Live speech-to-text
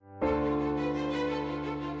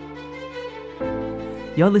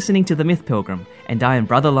You're listening to The Myth Pilgrim, and I am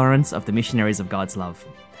Brother Lawrence of the Missionaries of God's Love.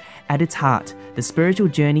 At its heart, the spiritual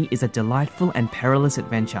journey is a delightful and perilous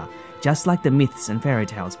adventure, just like the myths and fairy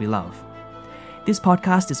tales we love. This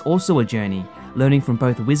podcast is also a journey, learning from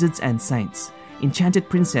both wizards and saints, enchanted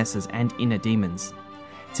princesses and inner demons.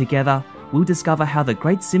 Together, we'll discover how the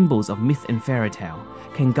great symbols of myth and fairy tale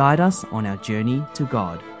can guide us on our journey to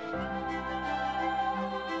God.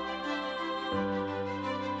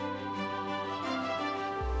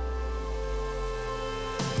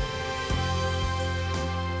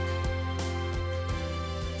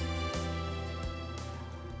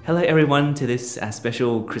 Hello everyone to this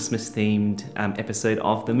special Christmas-themed episode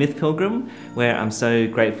of The Myth Pilgrim, where I'm so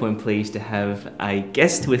grateful and pleased to have a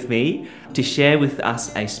guest with me to share with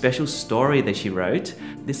us a special story that she wrote.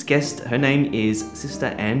 This guest, her name is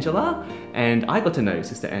Sr Angela, and I got to know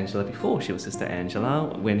Sr Angela before she was Sr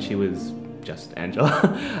Angela, when she was just Angela,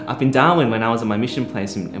 up in Darwin when I was on my mission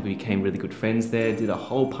place, and we became really good friends there, did a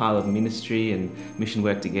whole pile of ministry and mission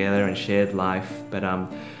work together and shared life. But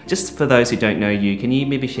just for those who don't know you, can you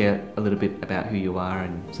maybe share a little bit about who you are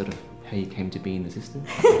and sort of how you came to be in the system?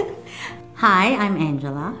 Hi, I'm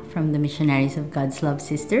Angela from the Missionaries of God's Love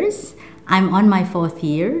Sisters. I'm on my 4th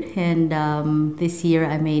year, and this year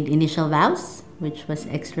I made initial vows, which was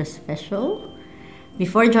extra special.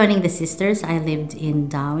 Before joining the sisters, I lived in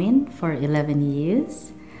Darwin for 11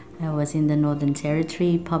 years. I was in the Northern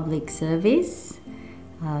Territory Public Service,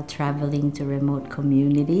 traveling to remote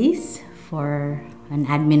communities for an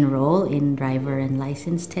admin role in driver and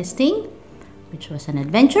license testing, which was an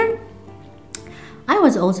adventure. I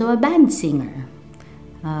was also a band singer,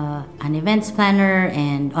 an events planner,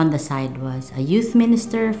 and on the side was a youth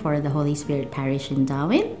minister for the Holy Spirit Parish in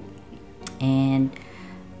Darwin. And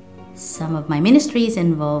some of my ministries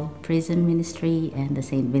involved prison ministry and the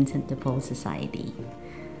St. Vincent de Paul Society.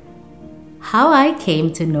 How I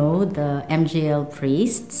came to know the MGL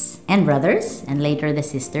priests and brothers, and later the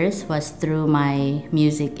sisters, was through my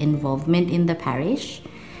music involvement in the parish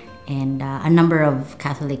and a number of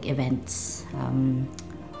Catholic events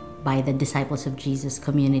by the Disciples of Jesus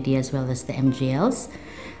community as well as the MGLs.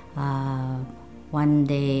 One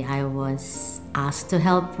day I was asked to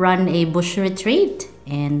help run a bush retreat,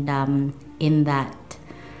 and in that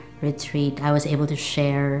retreat I was able to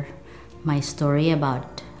share my story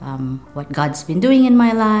about what God's been doing in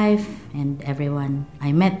my life, and everyone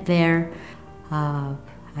I met there. I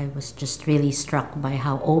was just really struck by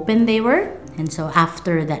how open they were, and so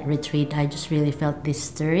after that retreat I just really felt this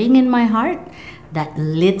stirring in my heart that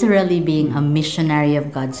literally being a missionary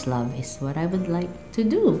of God's love is what I would like to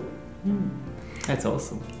do. That's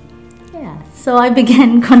awesome. Yeah, so I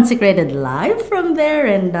began Consecrated Life from there,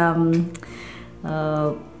 and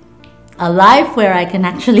a life where I can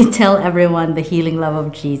actually tell everyone the healing love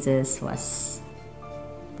of Jesus was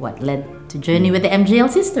what led to journey with the MGL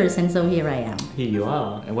sisters, and so here I am. Here you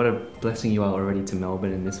are, and what a blessing you are already to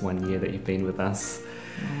Melbourne in this 1 year that you've been with us.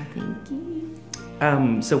 Thank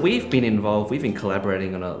you. So we've been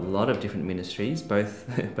collaborating on a lot of different ministries, both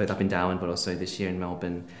up in Darwin, but also this year in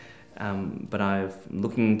Melbourne. But I'm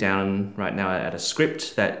looking down right now at a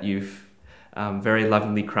script that you've very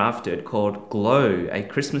lovingly crafted called Glow, a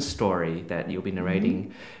Christmas story that you'll be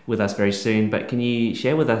narrating with us very soon. But can you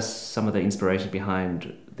share with us some of the inspiration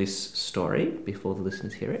behind this story before the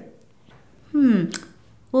listeners hear it?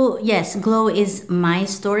 Well, yes, Glow is my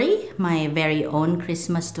story, my very own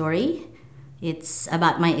Christmas story. It's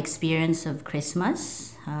about my experience of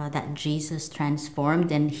Christmas, that Jesus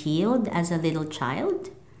transformed and healed as a little child.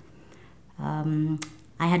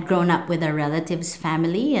 I had grown up with a relative's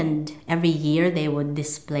family, and every year they would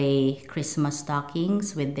display Christmas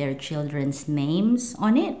stockings with their children's names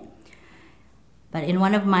on it. But in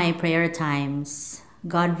one of my prayer times,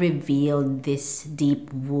 God revealed this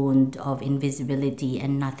deep wound of invisibility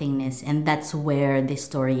and nothingness, and that's where this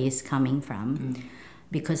story is coming from.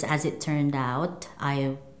 Because as it turned out,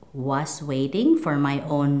 I was waiting for my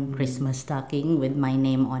own Christmas stocking with my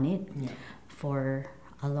name on it for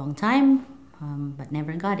a long time, but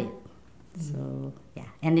never got it. So yeah,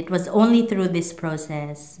 and it was only through this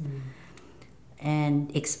process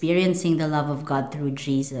and experiencing the love of God through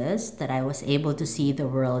Jesus that I was able to see the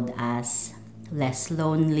world as less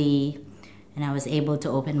lonely, and I was able to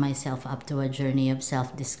open myself up to a journey of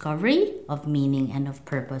self-discovery, of meaning and of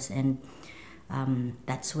purpose, and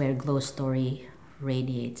that's where Glow Story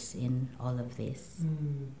radiates in all of this.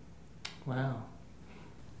 Wow.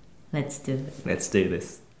 Let's do this. Let's do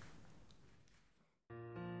this.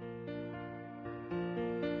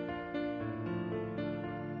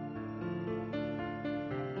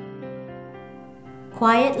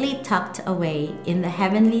 Quietly tucked away in the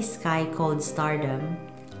heavenly sky called Stardom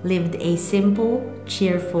lived a simple,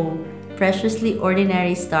 cheerful, preciously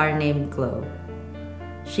ordinary star named Glow.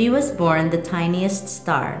 She was born the tiniest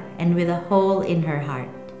star and with a hole in her heart.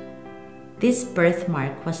 This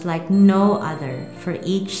birthmark was like no other, for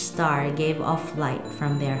each star gave off light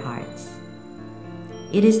from their hearts.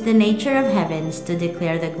 It is the nature of heavens to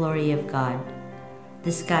declare the glory of God,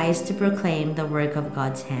 the skies to proclaim the work of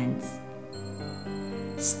God's hands.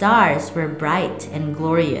 Stars were bright and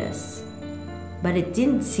glorious, but it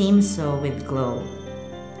didn't seem so with Glow.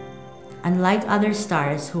 Unlike other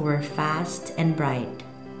stars who were fast and bright,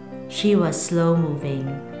 she was slow-moving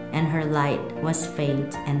and her light was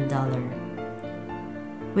faint and duller.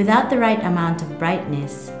 Without the right amount of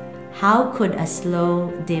brightness, how could a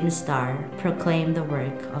slow, dim star proclaim the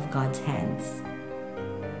work of God's hands?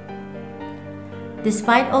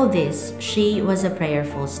 Despite all this, she was a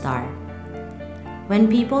prayerful star. When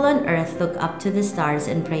people on earth look up to the stars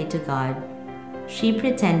and pray to God, she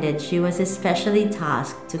pretended she was especially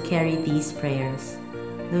tasked to carry these prayers,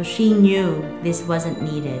 though she knew this wasn't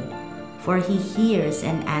needed, for He hears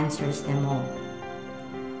and answers them all.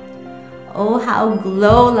 Oh, how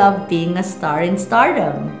Glow loved being a star in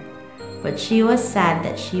Stardom! But she was sad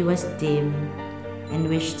that she was dim and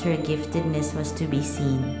wished her giftedness was to be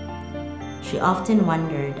seen. She often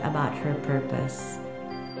wondered about her purpose.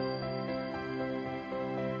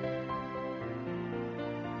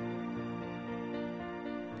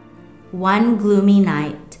 One gloomy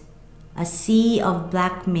night, a sea of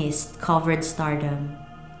black mist covered Stardom.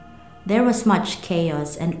 There was much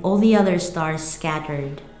chaos and all the other stars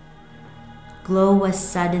scattered. Glow was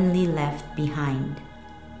suddenly left behind.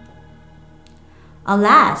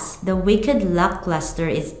 Alas, the wicked lackluster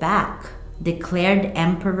is back, declared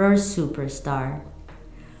Emperor Superstar.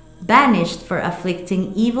 Banished for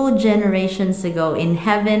afflicting evil generations ago in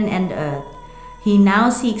heaven and earth, he now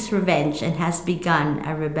seeks revenge and has begun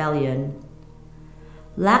a rebellion.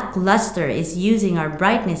 Lackluster is using our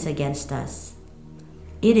brightness against us.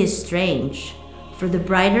 It is strange, for the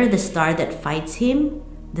brighter the star that fights him,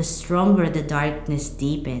 the stronger the darkness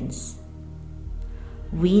deepens.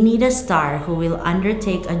 We need a star who will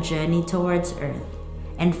undertake a journey towards Earth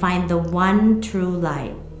and find the one true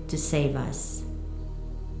light to save us.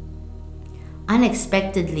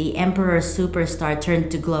 Unexpectedly, Emperor Superstar turned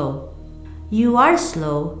to Glow. You are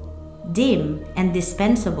slow, dim, and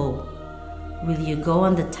dispensable. Will you go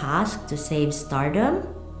on the task to save Stardom?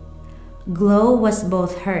 Glow was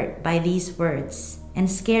both hurt by these words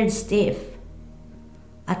and scared stiff.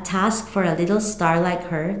 A task for a little star like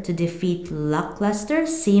her to defeat Lackluster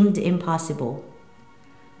seemed impossible.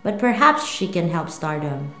 But perhaps she can help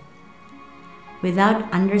Stardom.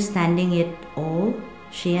 Without understanding it all,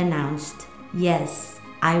 she announced, "Yes,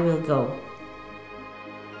 I will go."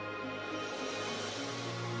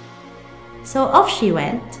 So off she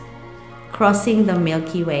went, crossing the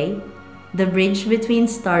Milky Way, the bridge between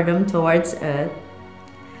Stardom towards Earth.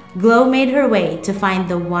 Glow made her way to find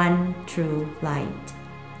the one true light.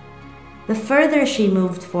 The further she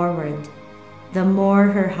moved forward, the more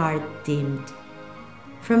her heart dimmed.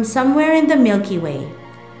 From somewhere in the Milky Way,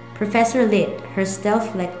 Professor Lit, her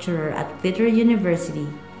stealth lecturer at Glitter University,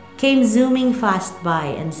 came zooming fast by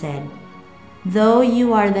and said, "Though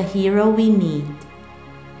you are the hero we need,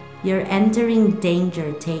 you're entering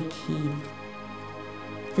danger, take heed.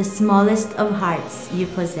 The smallest of hearts you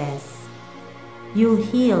possess, you'll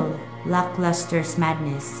heal Lackluster's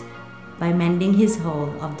madness by mending his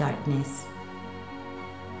hole of darkness."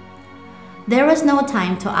 There was no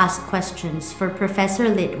time to ask questions, for Professor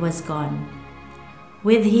Lit was gone.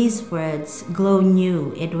 With his words, Glow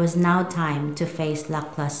knew it was now time to face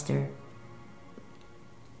Lackluster.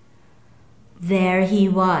 There he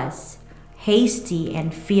was, hasty and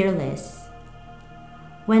fearless.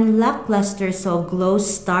 When Lackluster saw Glow's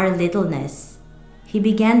star littleness, he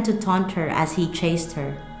began to taunt her as he chased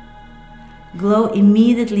her. Glow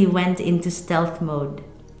immediately went into stealth mode.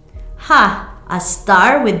 "Ha! A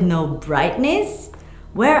star with no brightness?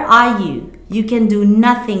 Where are you? You can do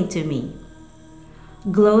nothing to me."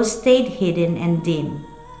 Glow stayed hidden and dim.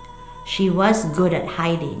 She was good at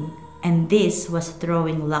hiding, and this was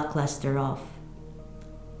throwing Lackluster off.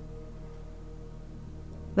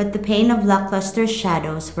 But the pain of Lackluster's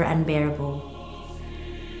shadows were unbearable.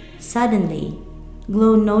 Suddenly,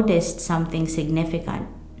 Glow noticed something significant.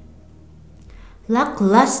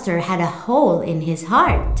 Lackluster had a hole in his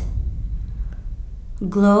heart.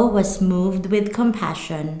 Glow was moved with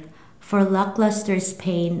compassion for Lackluster's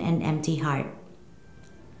pain and empty heart.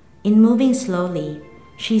 In moving slowly,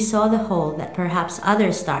 she saw the hole that perhaps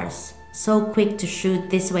other stars, so quick to shoot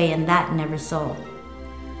this way and that, never saw.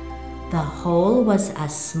 The hole was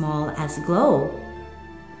as small as Glow.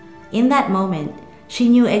 In that moment, she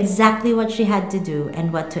knew exactly what she had to do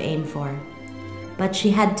and what to aim for. But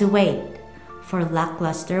she had to wait, for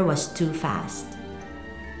Lackluster was too fast.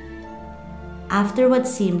 After what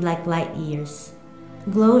seemed like light years,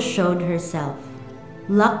 Glow showed herself.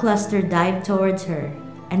 Lackluster dived towards her,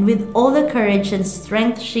 and with all the courage and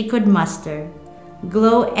strength she could muster,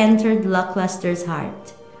 Glow entered Lackluster's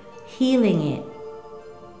heart, healing it.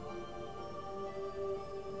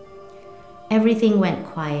 Everything went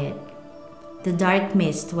quiet. The dark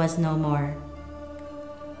mist was no more.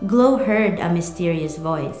 Glow heard a mysterious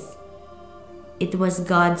voice. It was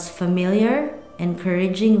God's familiar,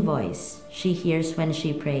 encouraging voice she hears when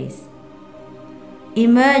she prays.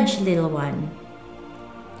 "Emerge, little one."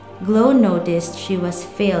 Glow noticed she was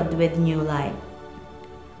filled with new light.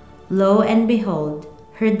 Lo and behold,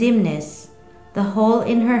 her dimness, the hole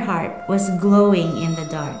in her heart, was glowing in the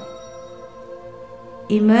dark.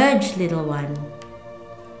 "Emerge, little one."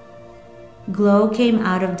 Glow came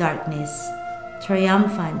out of darkness,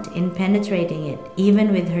 triumphant in penetrating it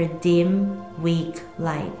even with her dim, weak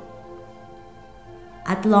light.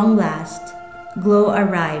 At long last, Glow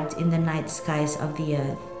arrived in the night skies of the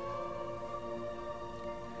earth.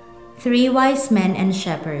 3 wise men and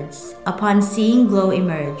shepherds, upon seeing Glow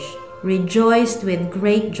emerge, rejoiced with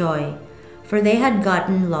great joy, for they had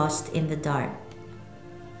gotten lost in the dark.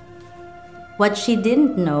 What she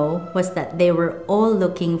didn't know was that they were all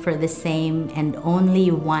looking for the same and only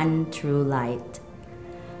one true light.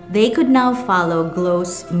 They could now follow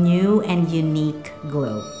Glow's new and unique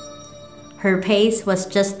glow. Her pace was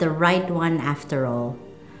just the right one after all,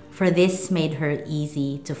 for this made her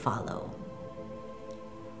easy to follow.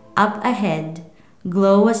 Up ahead,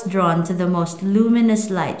 Glow was drawn to the most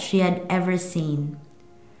luminous light she had ever seen.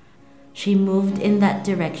 She moved in that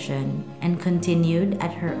direction and continued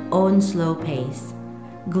at her own slow pace,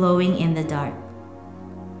 glowing in the dark.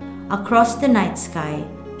 Across the night sky,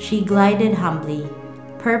 she glided humbly,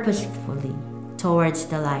 purposefully, towards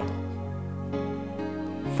the light.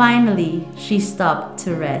 Finally, she stopped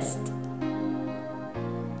to rest.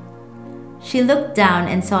 She looked down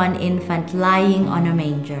and saw an infant lying on a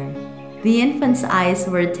manger. The infant's eyes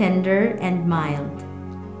were tender and mild.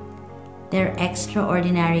 Their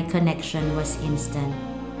extraordinary connection was instant.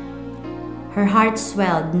 Her heart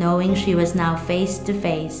swelled knowing she was now face to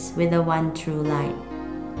face with the one true light.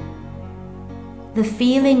 The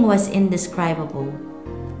feeling was indescribable.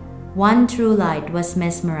 One true light was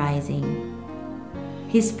mesmerizing.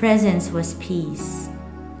 His presence was peace,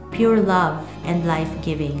 pure love, and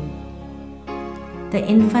life-giving. The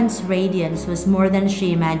infant's radiance was more than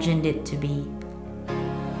she imagined it to be.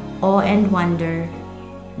 Awe and wonder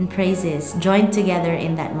and praises joined together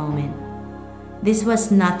in that moment. This was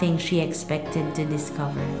nothing she expected to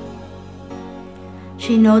discover.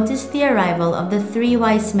 She noticed the arrival of the 3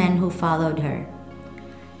 wise men who followed her.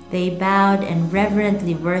 They bowed and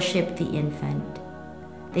reverently worshipped the infant.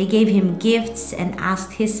 They gave him gifts and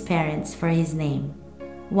asked his parents for his name.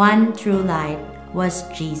 One true light was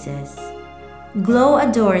Jesus. Glow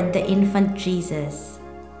adored the infant Jesus.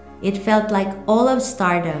 It felt like all of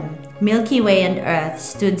Stardom, Milky Way and Earth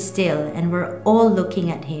stood still and were all looking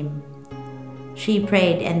at him. She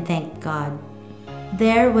prayed and thanked God.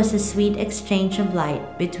 There was a sweet exchange of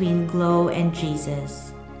light between Glow and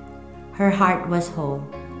Jesus. Her heart was whole.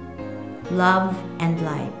 Love and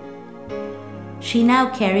light. She now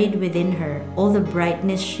carried within her all the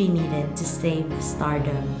brightness she needed to save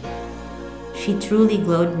Stardom. She truly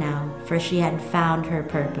glowed now, for she had found her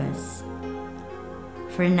purpose.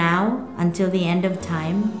 For now, until the end of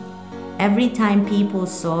time, every time people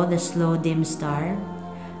saw the slow dim star,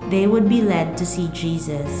 they would be led to see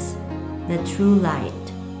Jesus, the true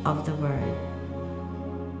light of the world.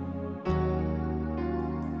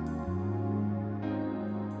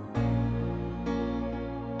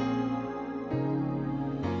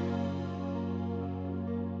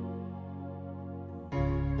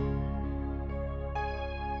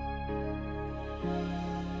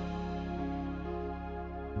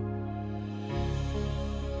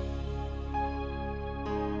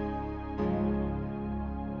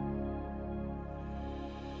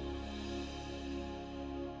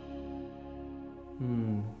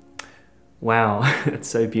 Wow, it's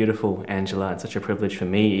so beautiful, Angela. It's such a privilege for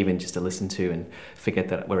me even just to listen to and forget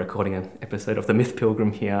that we're recording an episode of The Myth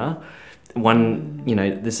Pilgrim here.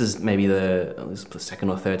 This is maybe the second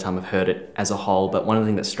or third time I've heard it as a whole, but one of the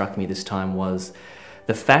things that struck me this time was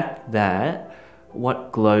the fact that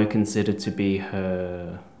what Glow considered to be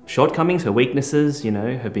her shortcomings, her weaknesses,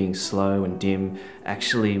 her being slow and dim,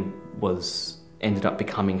 actually ended up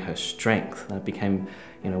becoming her strength. It became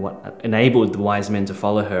what enabled the wise men to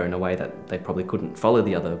follow her in a way that they probably couldn't follow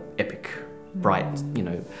the other epic, bright,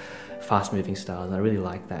 fast-moving stars. And I really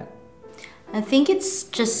like that. I think it's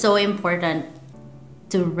just so important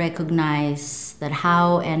to recognize that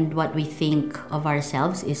how and what we think of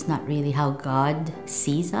ourselves is not really how God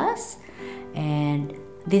sees us. And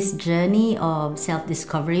this journey of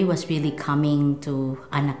self-discovery was really coming to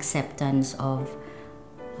an acceptance of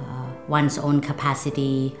one's own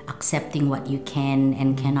capacity, accepting what you can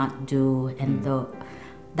and cannot do, and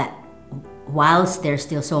that whilst there's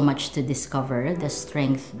still so much to discover, the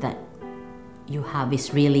strength that you have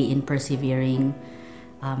is really in persevering,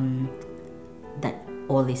 that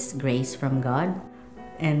all is grace from God.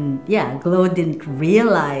 And Glow didn't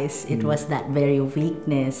realize it was that very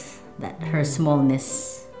weakness, that her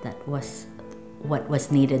smallness, that was what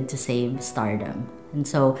was needed to save Stardom. And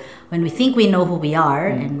so when we think we know who we are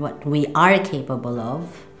and what we are capable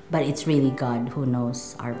of, but it's really God who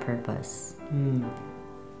knows our purpose.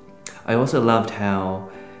 I also loved how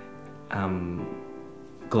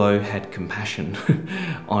Glow had compassion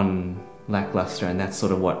on Lackluster, and that's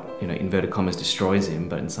sort of what, inverted commas, destroys him,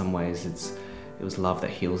 but in some ways it was love that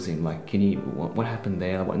heals him. Like, what happened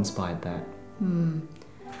there? What inspired that?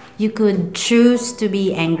 You could choose to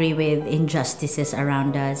be angry with injustices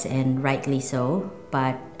around us, and rightly so,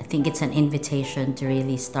 but I think it's an invitation to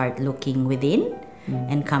really start looking within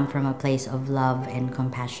and come from a place of love and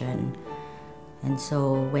compassion. And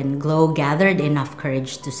so when Glow gathered enough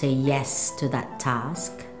courage to say yes to that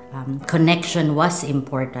task, connection was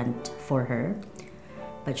important for her,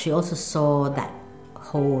 but she also saw that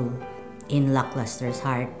hole in Lackluster's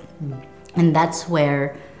heart. And that's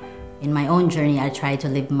where, in my own journey, I try to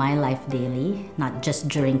live my life daily, not just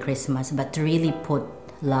during Christmas, but to really put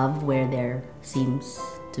love where there seems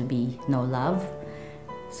to be no love,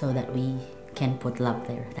 so that we can put love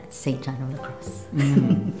there. That's St. John of the Cross.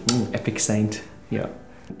 Epic saint. Yeah.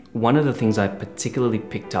 One of the things I particularly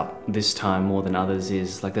picked up this time more than others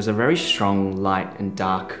is there's a very strong light and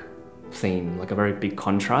dark theme, a very big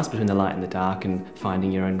contrast between the light and the dark, and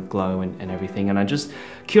finding your own glow and everything. And I just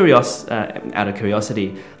out of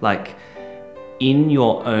curiosity, in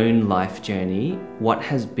your own life journey, what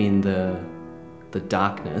has been the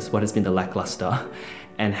darkness, what has been the lackluster,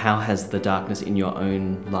 and how has the darkness in your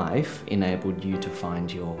own life enabled you to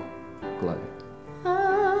find your glow?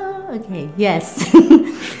 Okay, yes.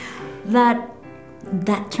 that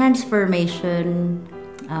transformation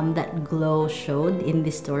that Glow showed in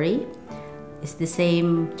this story is the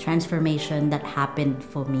same transformation that happened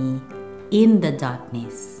for me in the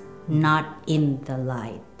darkness, not in the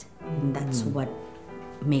light. And that's what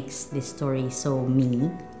makes this story so me.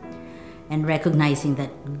 And recognizing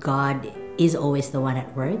that God is always the one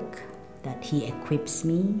at work, that He equips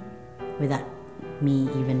me without me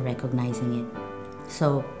even recognizing it.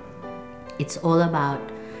 So it's all about,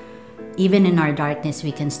 even in our darkness,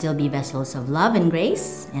 we can still be vessels of love and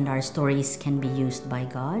grace, and our stories can be used by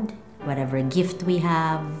God. Whatever gift we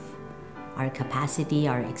have, our capacity,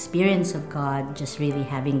 our experience of God, just really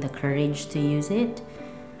having the courage to use it,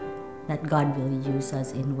 that God will use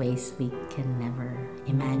us in ways we can never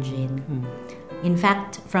imagine. In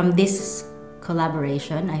fact, from this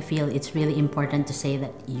collaboration, I feel it's really important to say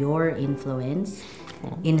that your influence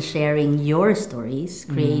in sharing your stories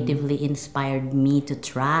creatively inspired me to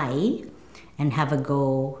try and have a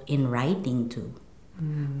go in writing too,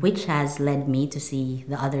 which has led me to see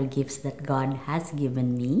the other gifts that God has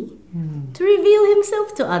given me to reveal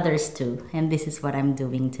Himself to others too. And this is what I'm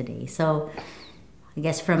doing today. So I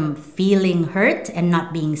guess from feeling hurt and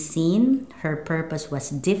not being seen, her purpose was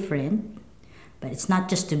different. But it's not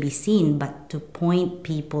just to be seen, but to point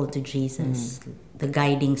people to Jesus, the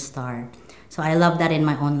guiding star. So I love that in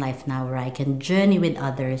my own life now, where I can journey with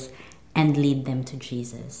others and lead them to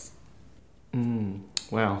Jesus.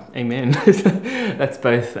 Wow, amen. That's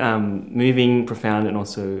both moving, profound, and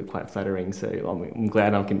also quite flattering. So I'm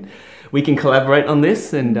glad we can collaborate on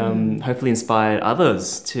this and hopefully inspire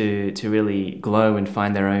others to really glow and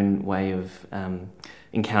find their own way of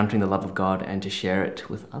encountering the love of God and to share it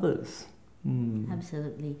with others.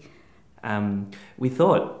 Absolutely. We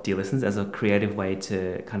thought, dear listeners, as a creative way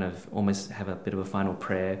to kind of almost have a bit of a final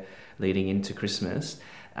prayer leading into Christmas.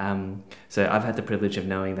 So I've had the privilege of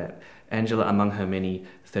knowing that Angela, among her many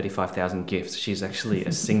 35,000 gifts, she's actually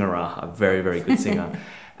a singer, a very, very good singer.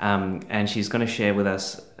 And she's going to share with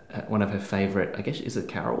us one of her favorite, I guess, is it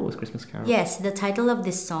Carol? Is Christmas Carol? Yes, the title of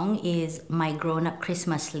this song is My Grown-Up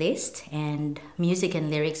Christmas List, and music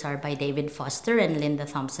and lyrics are by David Foster and Linda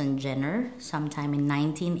Thompson Jenner, sometime in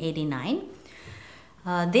 1989.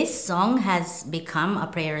 This song has become a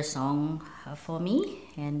prayer song for me,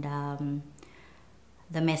 and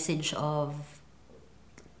the message of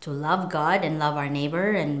to love God and love our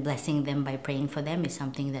neighbor and blessing them by praying for them is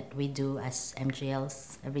something that we do as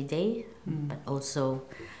MGLs every day. But also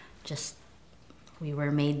just we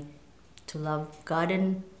were made to love God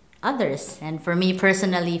and others. And for me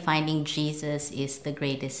personally, finding Jesus is the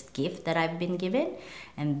greatest gift that I've been given.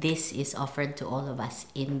 And this is offered to all of us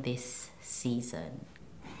in this season.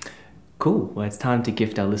 Cool. Well, it's time to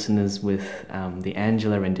gift our listeners with the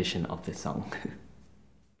Angela rendition of this song.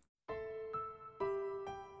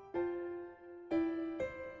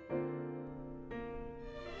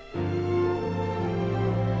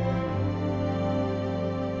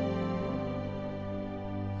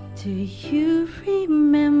 Do you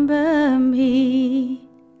remember me?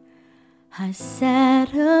 I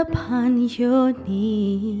sat upon your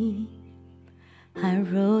knee. I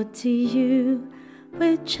wrote to you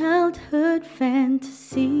with childhood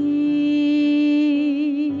fantasies.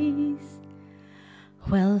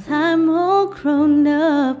 Well, I'm all grown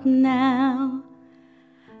up now.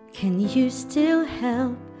 Can you still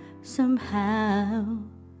help somehow?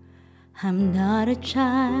 I'm not a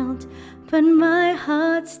child, but my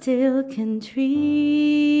heart still can dream.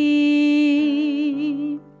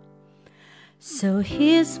 So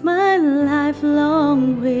here's my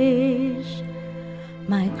lifelong wish,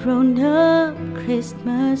 my grown-up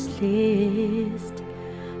Christmas list.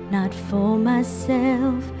 Not for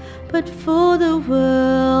myself, but for the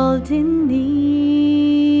world in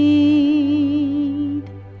need.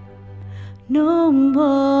 No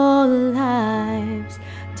more lives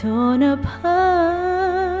torn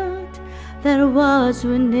apart, that wars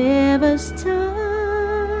would never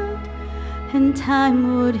start, and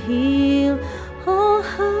time would heal all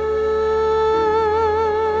hearts,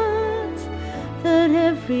 that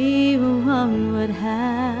everyone would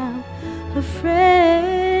have a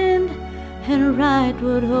friend, and right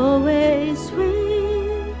would always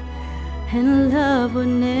win, and love would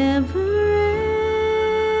never end.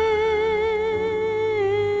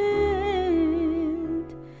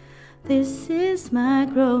 This is my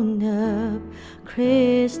grown-up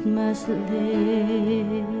Christmas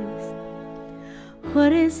list.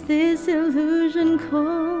 What is this illusion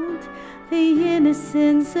called? The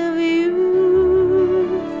innocence of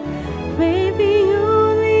youth. Maybe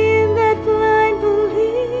only in that blind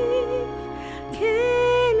belief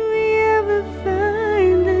can we ever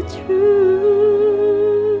find the truth.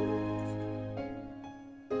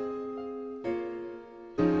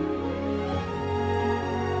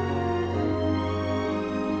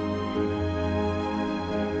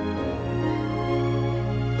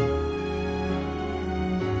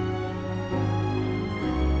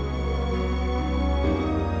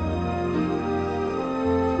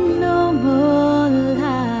 No more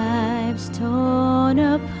lives torn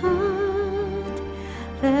apart,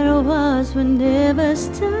 that wars would never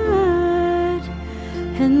start,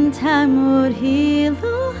 and time would heal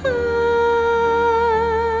all hearts,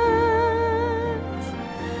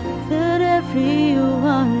 that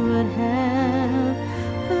everyone would have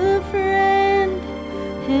a friend,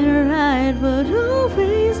 and right would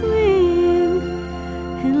always win,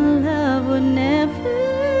 and love would never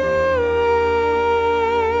end.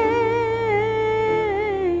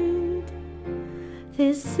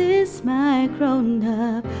 This is my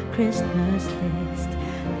grown-up Christmas list.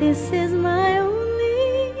 This is my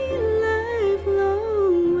only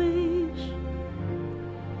lifelong wish.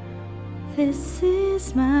 This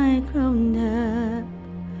is my grown-up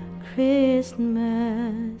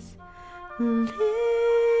Christmas list.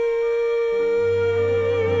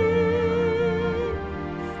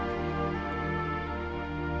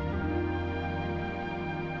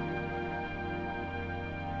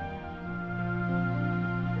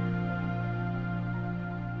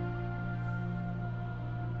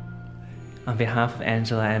 On behalf of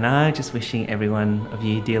Angela and I, just wishing every one of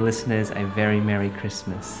you, dear listeners, a very Merry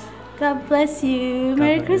Christmas. God bless you.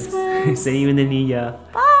 Merry God bless. Christmas. See you in the new year.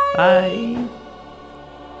 Bye. Bye.